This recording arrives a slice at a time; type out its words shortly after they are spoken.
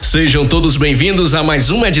Sejam todos bem-vindos a mais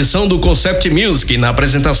uma edição do Concept Music, na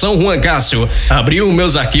apresentação Juan Cássio. Abriu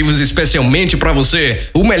meus arquivos especialmente para você,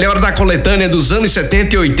 o melhor da coletânea dos anos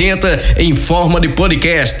 70 e 80 em forma de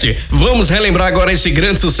podcast. Vamos relembrar agora esse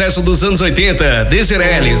grande sucesso dos anos 80,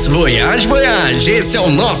 Desirelles, Voyage, Voyage, esse é o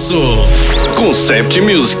nosso Concept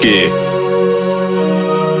Music.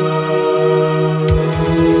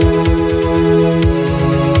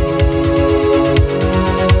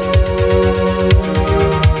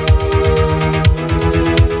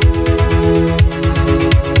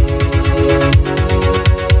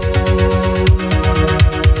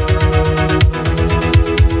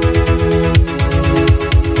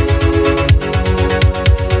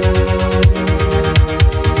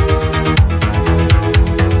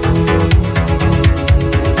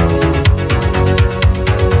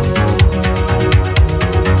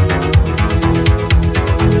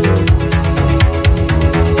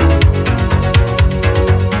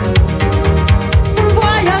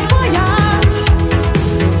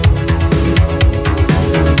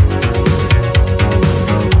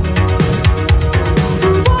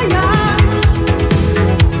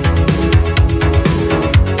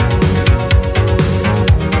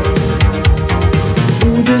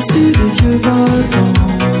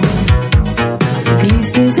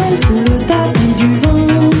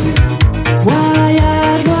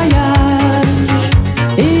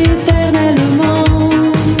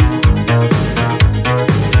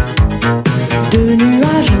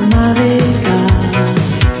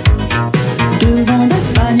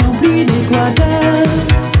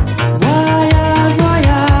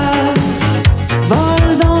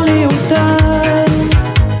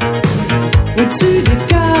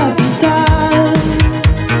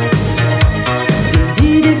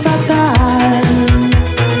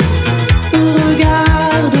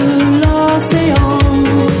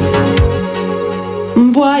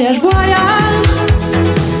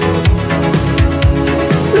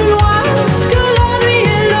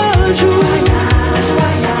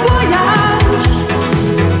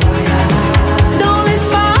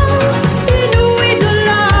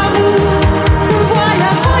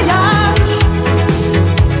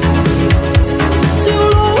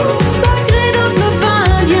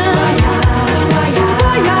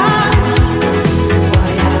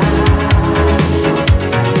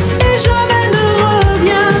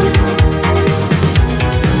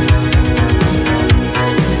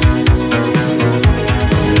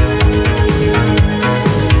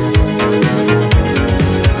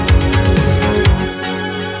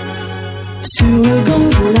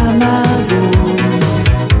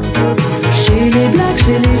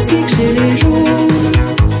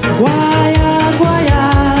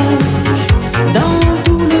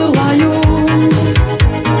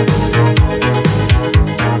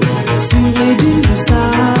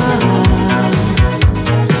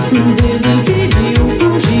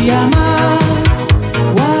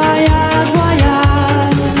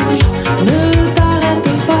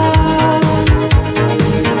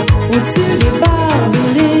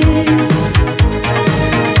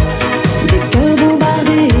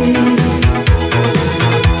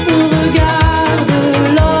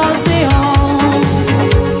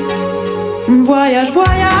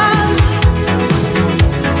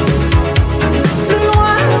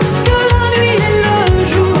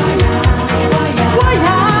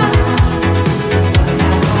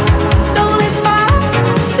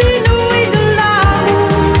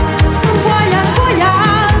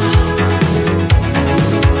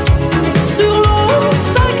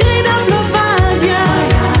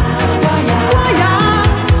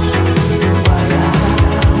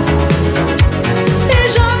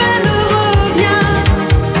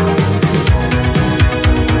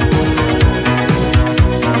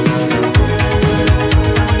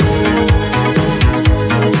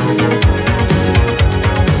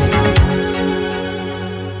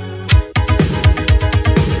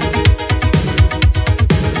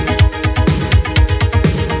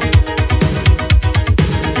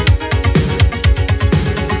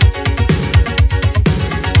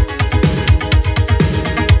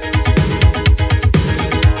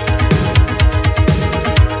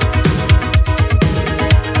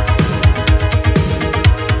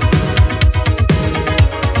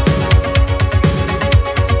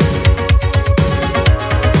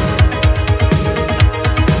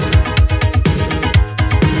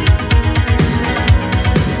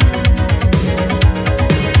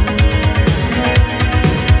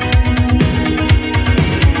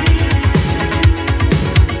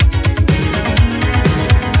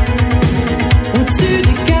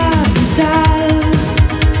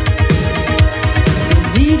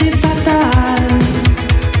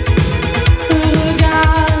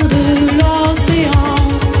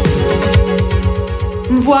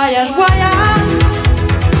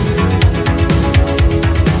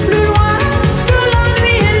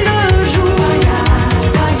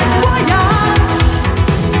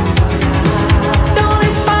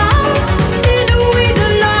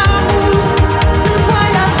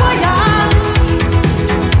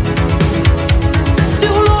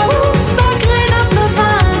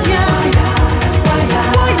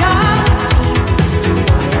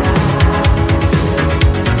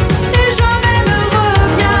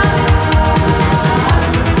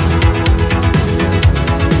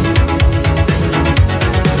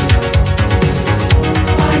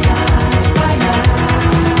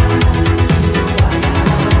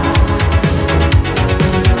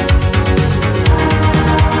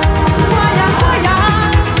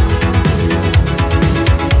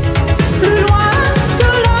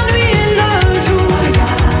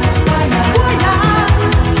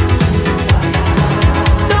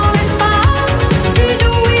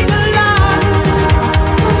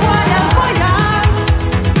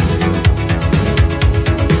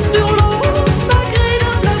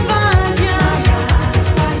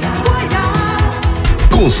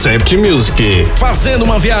 Concept Music. Fazendo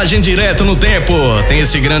uma viagem direto no tempo. Tem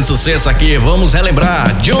esse grande sucesso aqui, vamos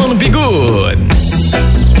relembrar. John B. Good.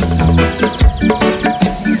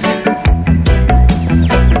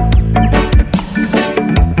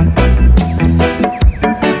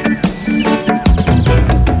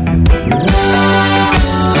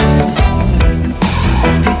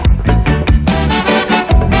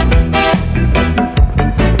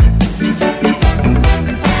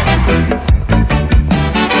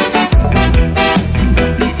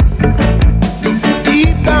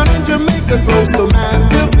 Close to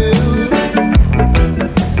Mandeville,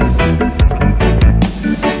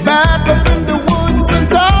 back up in the woods and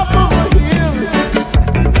top of a hill,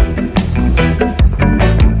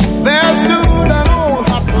 there stood an old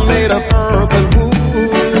hut made of earth and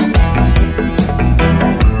wood.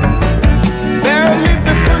 There lived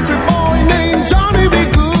a country boy named Johnny B.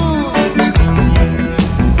 Good,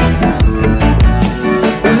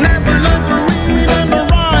 who never learned to read and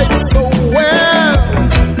write so well.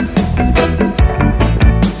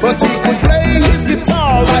 But he could play his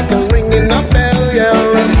guitar like a ringing a bell, yeah.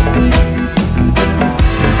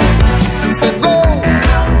 He said, go,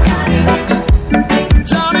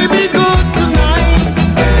 Johnny, be good tonight,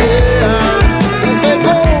 yeah. He said,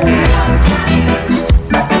 go,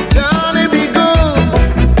 Johnny, be good.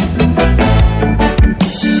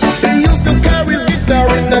 He used to carry his guitar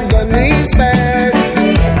in the gunny sack,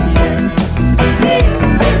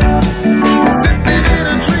 sitting in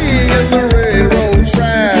a tree in the railroad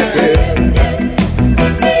track.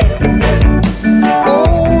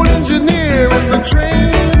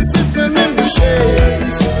 Train sitting in the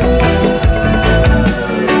shades,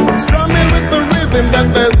 strumming with the rhythm that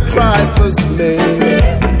the drivers made.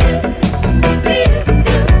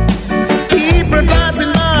 People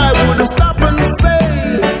passing by would stop and say,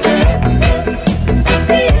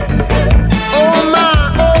 oh my,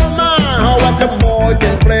 what the boy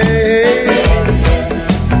can play.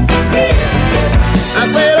 I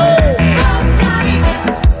said, oh,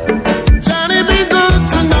 Johnny, be good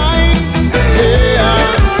tonight.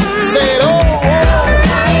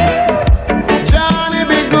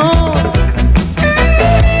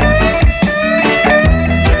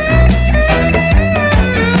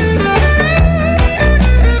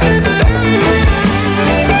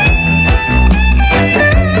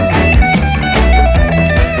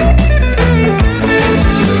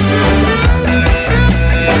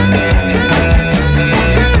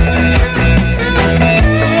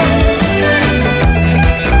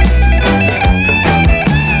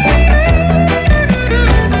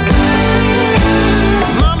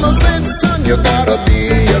 You gotta be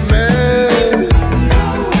a man.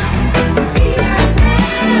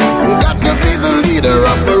 You got to be the leader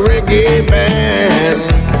of a reggae band.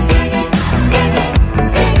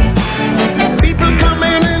 People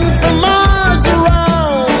coming in from miles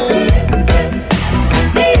around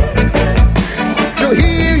to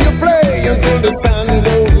hear you play until the sun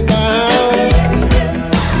goes down.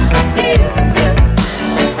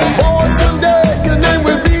 Boy, someday your name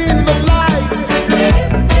will be in the light.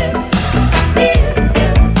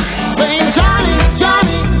 Saying, Johnny,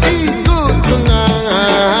 be good tonight.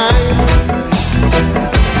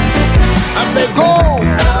 I said, go,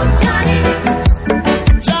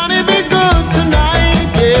 Johnny, be good tonight,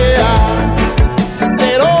 yeah. I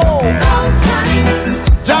said, oh,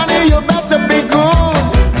 Johnny, you better be good.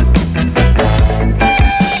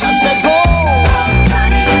 I said, go,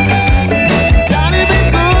 Johnny, be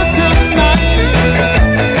good tonight.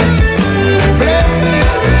 Play,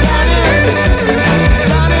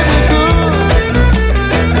 Johnny, be good.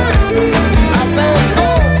 I said, go,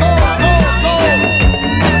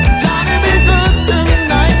 Johnny, be good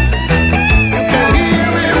tonight. You can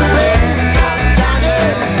hear him play, Johnny,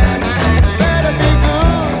 better be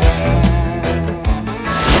good.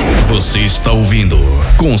 Você está ouvindo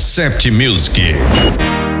Concept Music.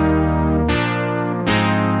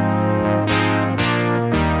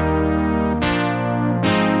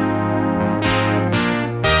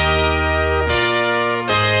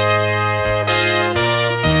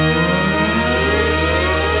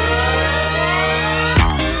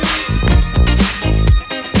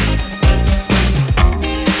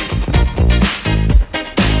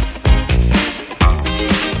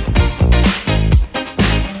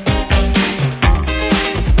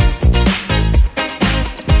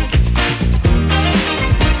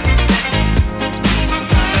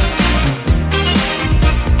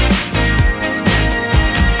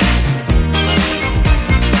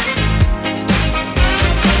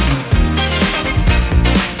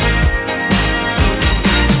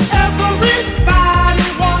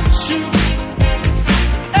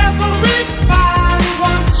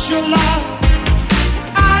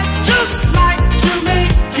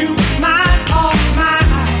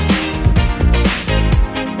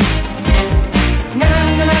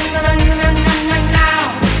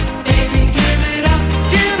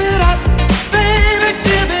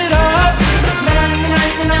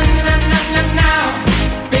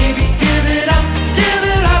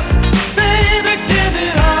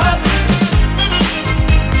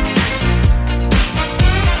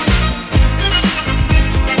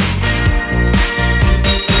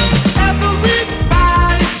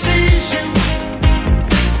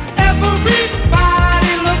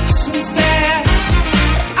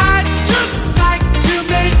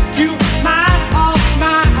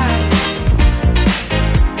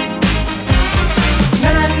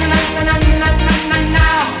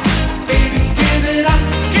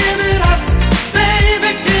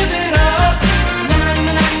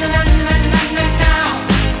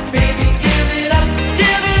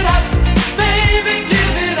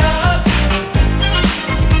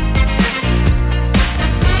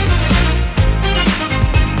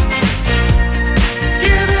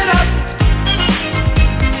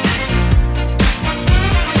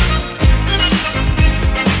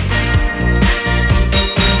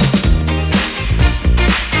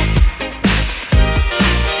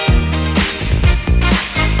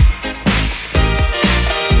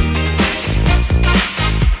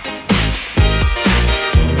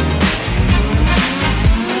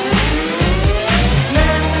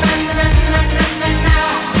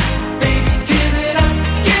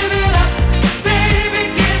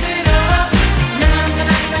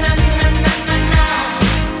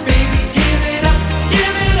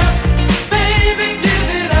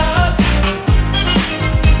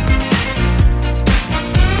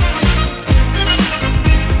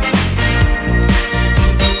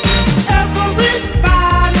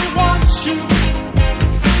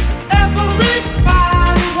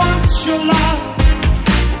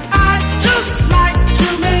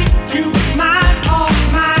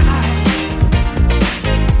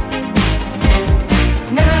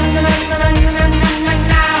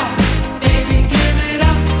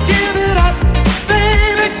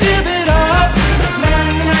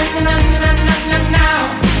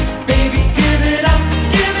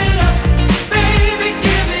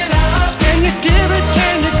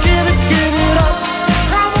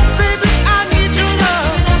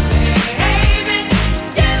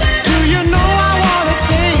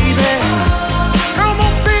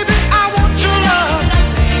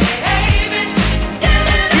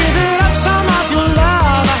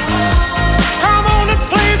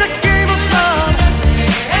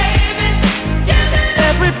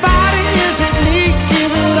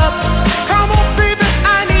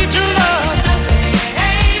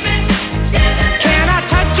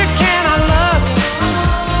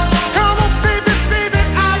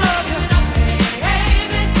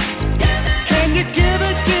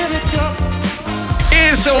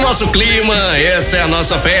 nosso clima, essa é a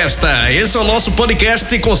nossa festa, esse é o nosso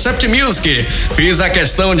podcast Concept Music. Fiz a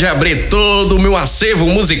questão de abrir todo o meu acervo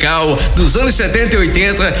musical dos anos 70 e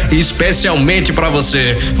 80 especialmente para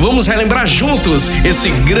você. Vamos relembrar juntos esse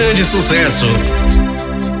grande sucesso.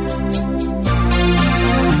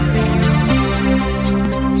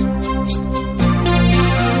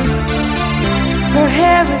 Her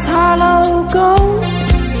hair is hollow gold,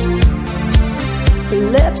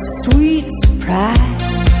 her lips sweet surprise.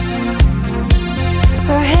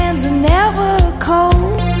 Her hands are never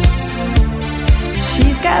cold.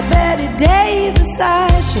 She's got Betty Davis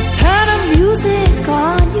eyes. She'll turn her music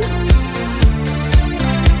on you.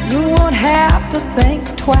 You won't have to think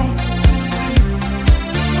twice.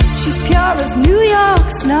 She's pure as New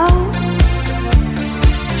York snow.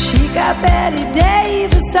 She got Betty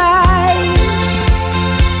Davis eyes.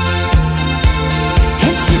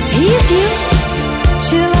 And she'll tease you,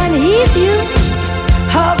 she'll unease you,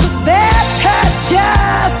 all the better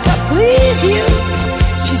just to please you.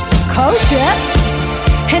 She's precocious,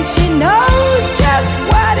 and she knows just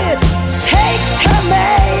what it takes to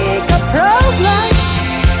make a pro blush.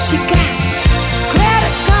 She got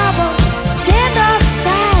Greta Garbo, standoff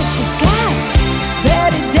size. She's got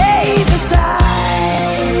Betty Davis eyes.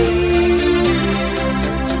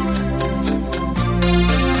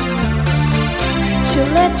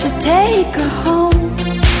 She'll let you take her home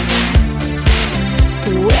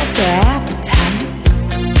with her appetite.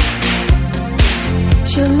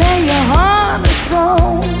 She'll lay you on the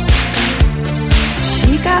throne.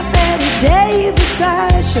 She got Betty Davis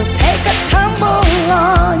eyes. She'll take a tumble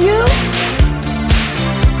on you,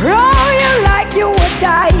 roll you like you were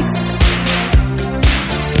dice,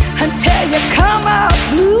 until you come out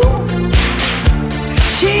blue.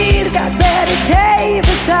 She's got Betty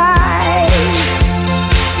Davis eyes.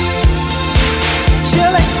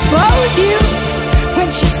 She'll expose you when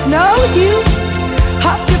she snows you,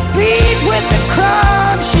 off your feet with the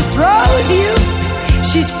crumbs she throws you.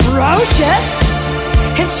 She's ferocious,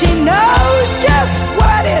 and she knows just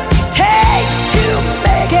what it takes to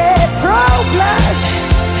make it pro blush.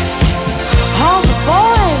 All the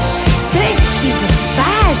boys think she's a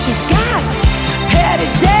spy. She's got Betty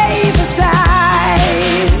Davis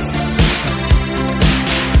eyes.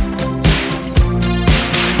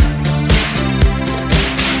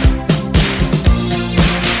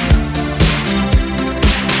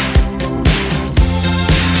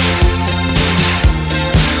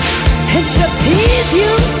 She'll tease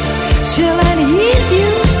you, she'll unease you,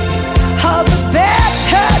 all the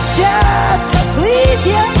better just to please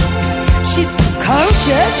you. She's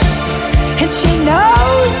precocious, and she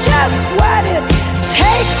knows just what it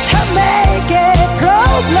takes to make it pro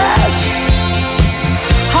blush.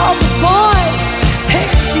 All the boys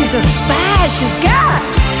think she's a spy. She's got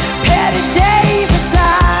Betty Davis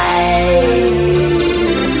eyes.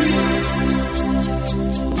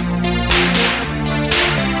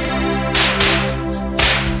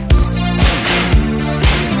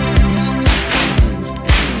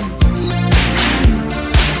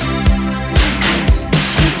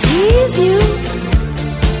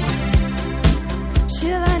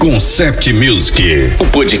 Concept Music, o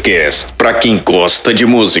podcast para quem gosta de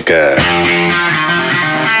música.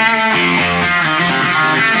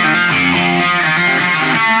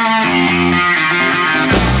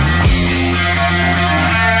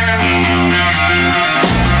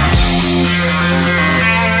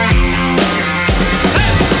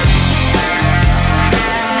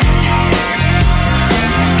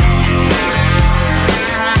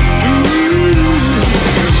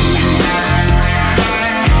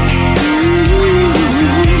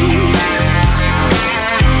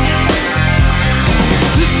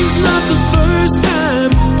 This is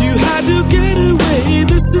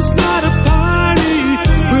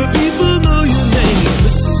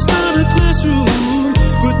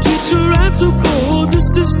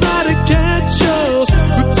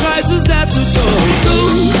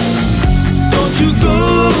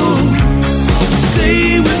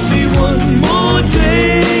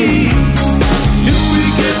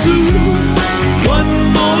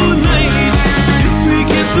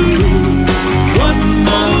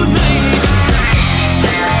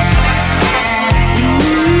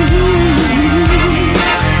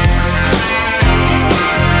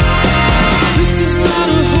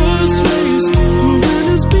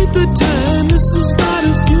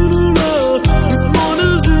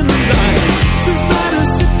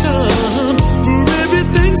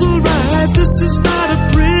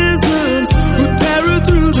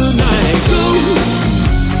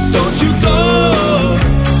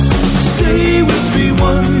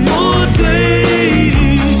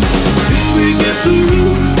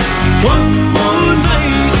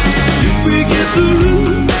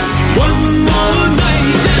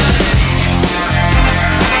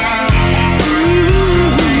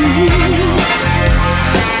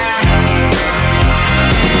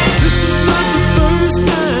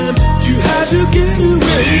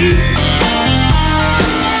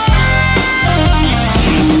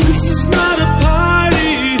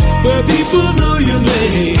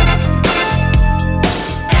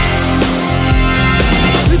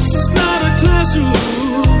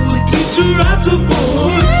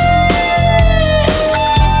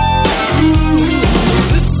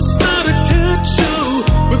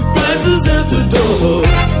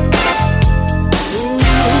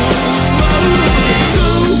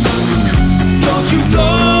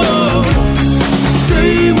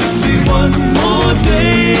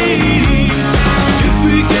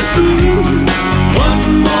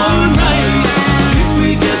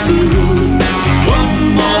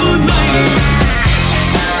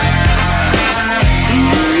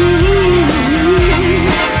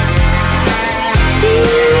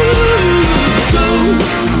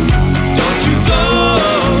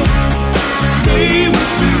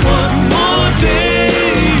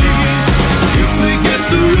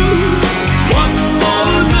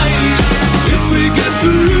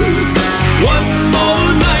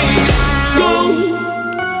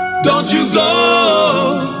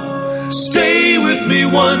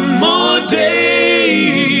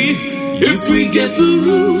get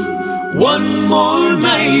through one more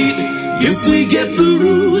night, if we get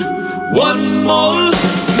through one more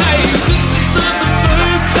night, this is not the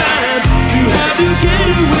first time you had to get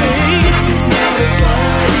away. This is not a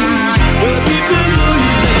party where people know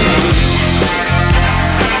your name.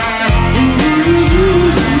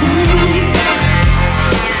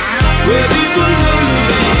 Where people know your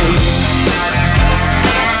name.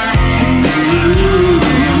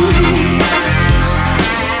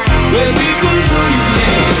 Where people know your name.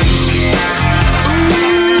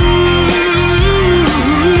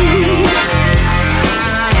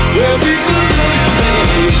 Where people know your name.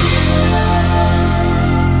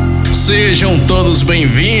 Sejam todos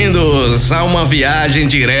bem-vindos a uma viagem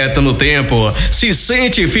direta no tempo. Se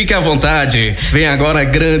sente e fique à vontade. Vem agora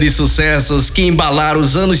grandes sucessos que embalaram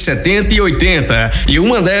os anos 70 e 80. E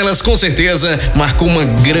uma delas, com certeza, marcou uma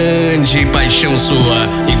grande paixão sua.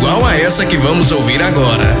 Igual a essa que vamos ouvir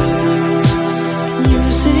agora.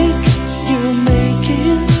 Music, you're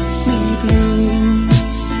making me blue,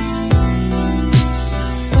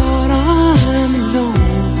 but I'm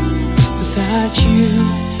alone without you.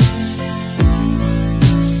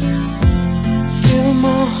 Fill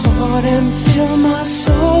my heart and fill my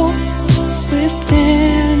soul with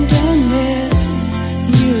tenderness.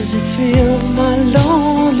 Music, fill my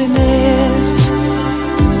loneliness.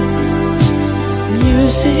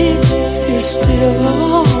 Music, you're still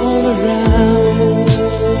all around.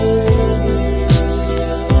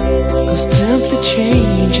 'Cause gently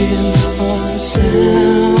changing all the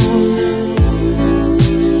sounds.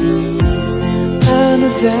 I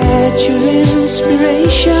know that your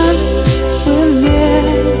inspiration will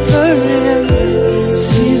never end.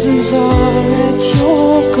 Seasons are at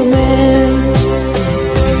your command.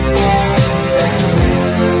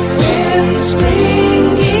 When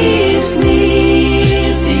spring is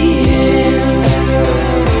near the end,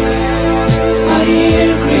 I hear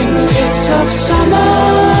green leaves of summer.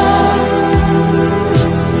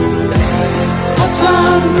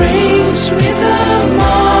 Autumn brings rhythm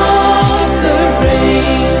of the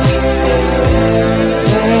rain,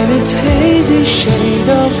 then its hazy shade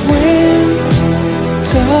of winter.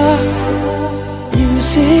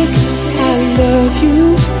 Music, I love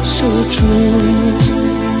you so true.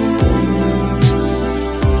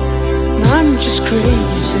 I'm just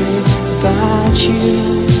crazy about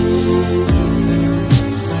you.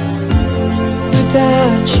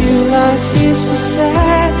 Without you, life is so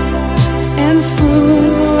sad and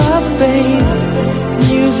full of pain.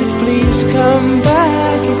 Music, please come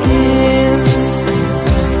back again.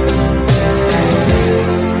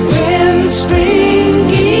 When spring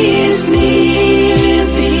is near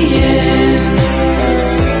the end,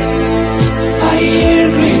 I hear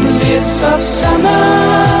green leaves of summer.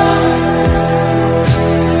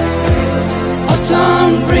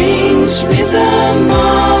 Autumn brings rhythm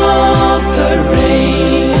of the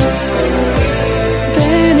rain,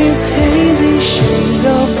 then its hazy shade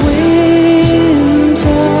of winter.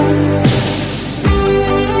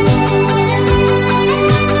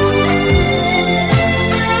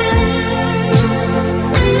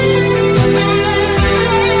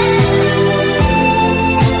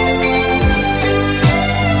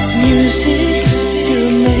 Music,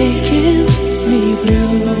 you're making me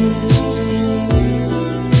blue,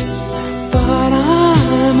 but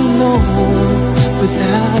I'm alone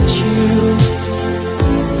without you.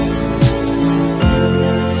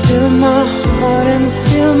 Fill my heart and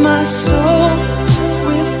fill my soul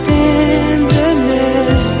with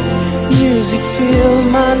tenderness. Music, fill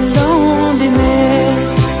my loneliness.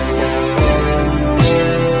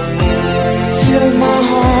 Fill my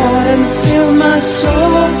heart and fill my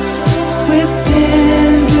soul with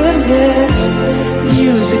tenderness.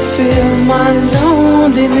 Music, fill my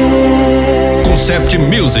loneliness. Concept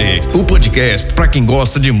Music, o podcast para quem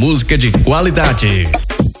gosta de música de qualidade.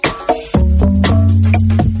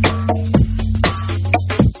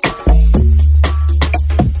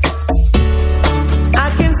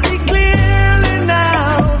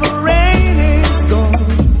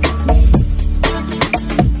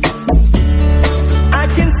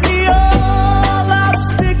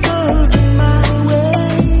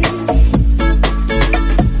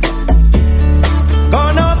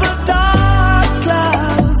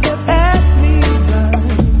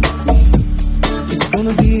 It's gonna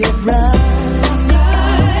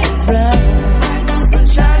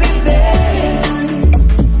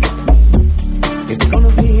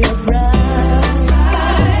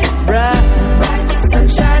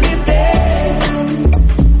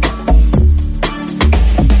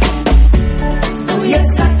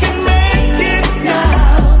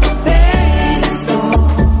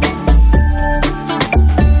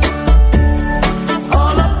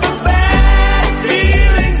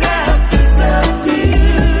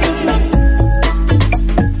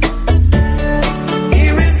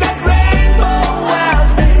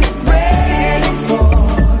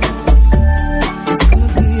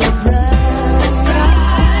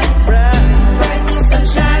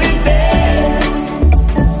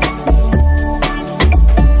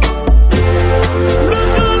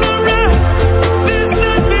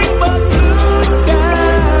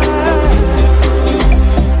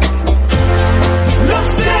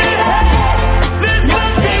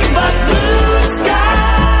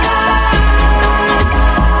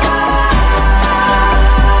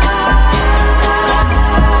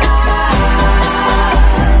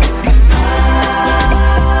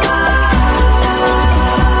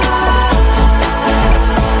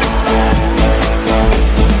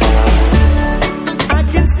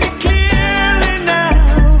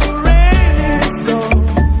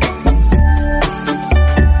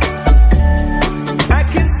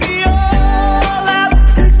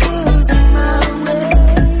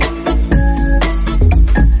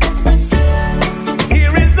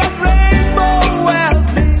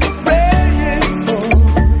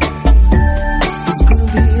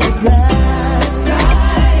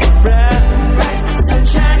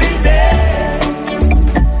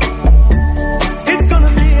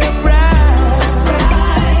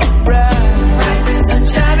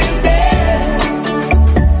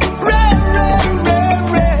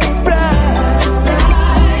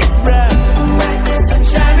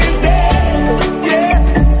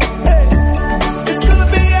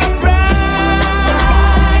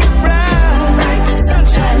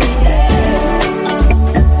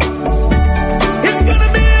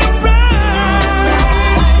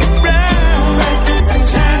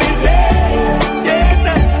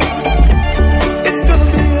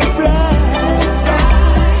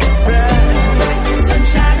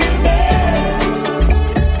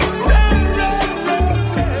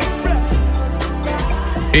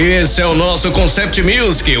Esse é o nosso Concept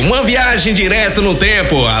Music, uma viagem direto no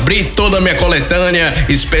tempo. Abri toda a minha coletânea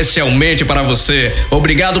especialmente para você.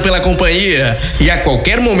 Obrigado pela companhia e a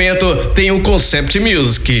qualquer momento tem o Concept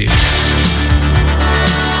Music.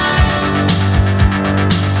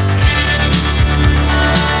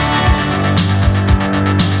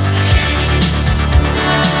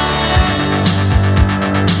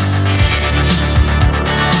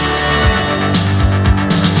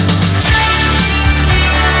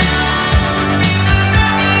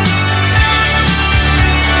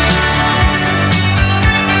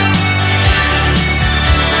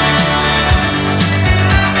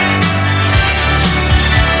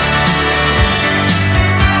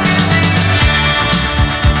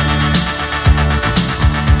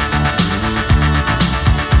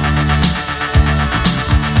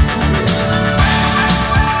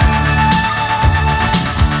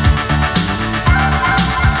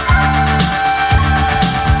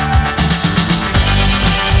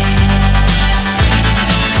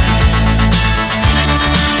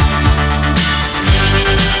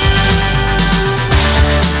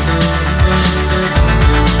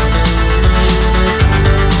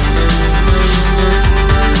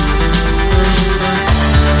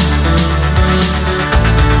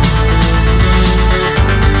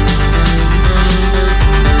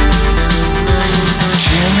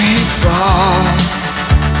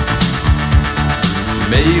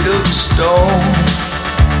 Made of stone,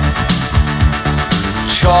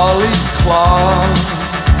 Charlie Clark,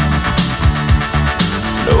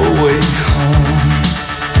 no way home.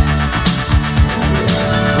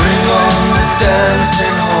 Bring on the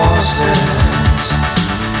dancing horses,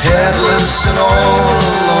 headless and all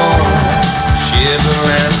alone. Shiver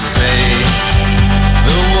and say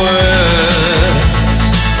the words,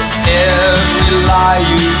 every lie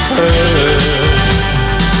you've heard.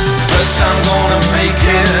 First I'm gonna make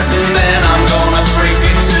it, and then I'm gonna break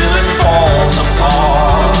it till it falls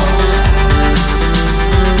apart.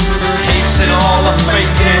 Hating all the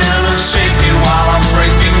faking and shaking while I'm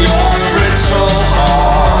breaking your brittle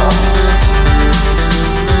heart.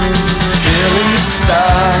 Billy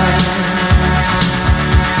stands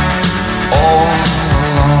all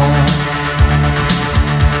alone,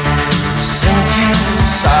 sinking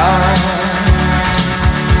inside,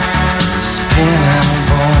 skin and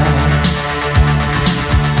bone.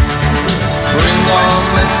 Bring on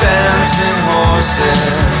the dancing horses,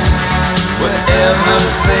 wherever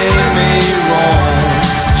they may roam.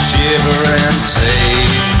 Shiver and say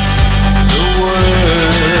the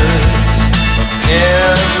words,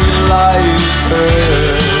 every lie you've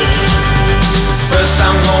heard. First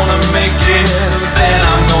I'm gonna make it, then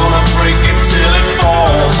I'm gonna break it till it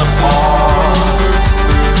falls apart.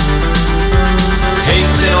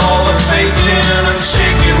 Hating all the faking and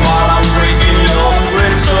shaking while I'm breaking your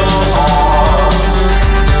brittle heart.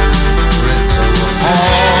 Brittle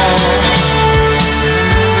heart.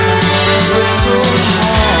 Brittle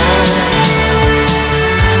heart.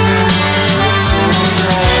 Brittle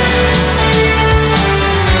heart.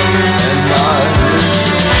 And my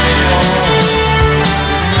little heart.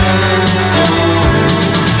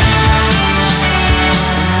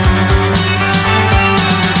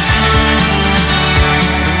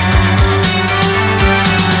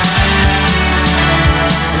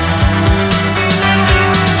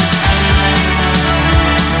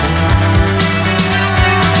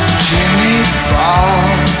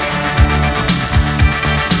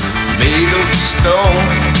 Made of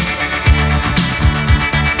stone,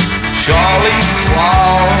 Charlie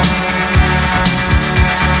Clark,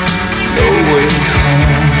 no way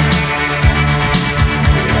home.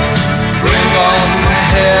 Bring on the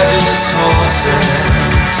headless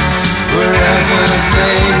horses, wherever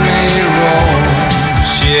they may roam.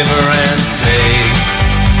 Shiver and say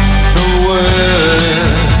the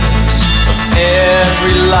words of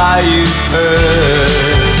every lie you've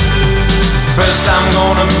heard. First I'm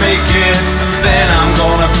gonna make it, then I'm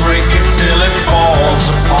gonna break it till it falls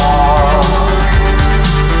apart.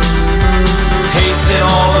 Hating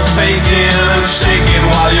all the faking and shaking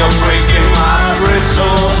while you're breaking my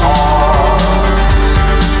brittle heart.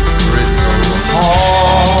 Brittle heart.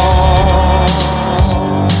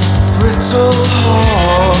 Brittle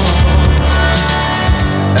heart.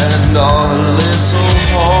 And our little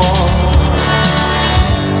heart.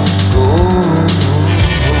 Oh.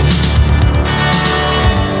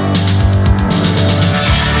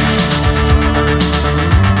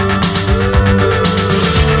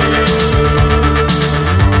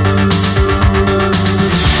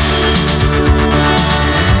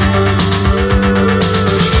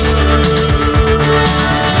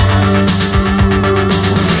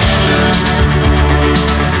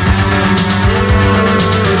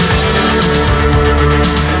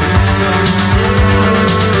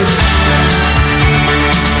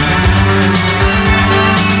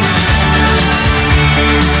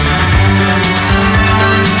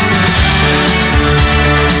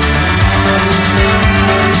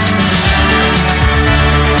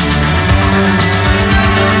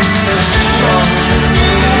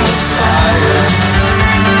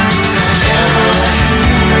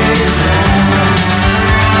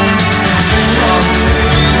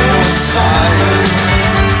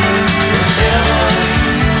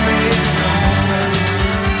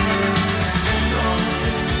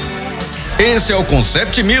 Esse é o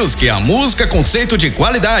Concept Music, a música conceito de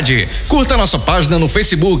qualidade. Curta nossa página no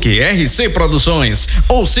Facebook, RC Produções,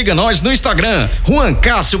 ou siga nós no Instagram, Juan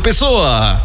Cássio Pessoa.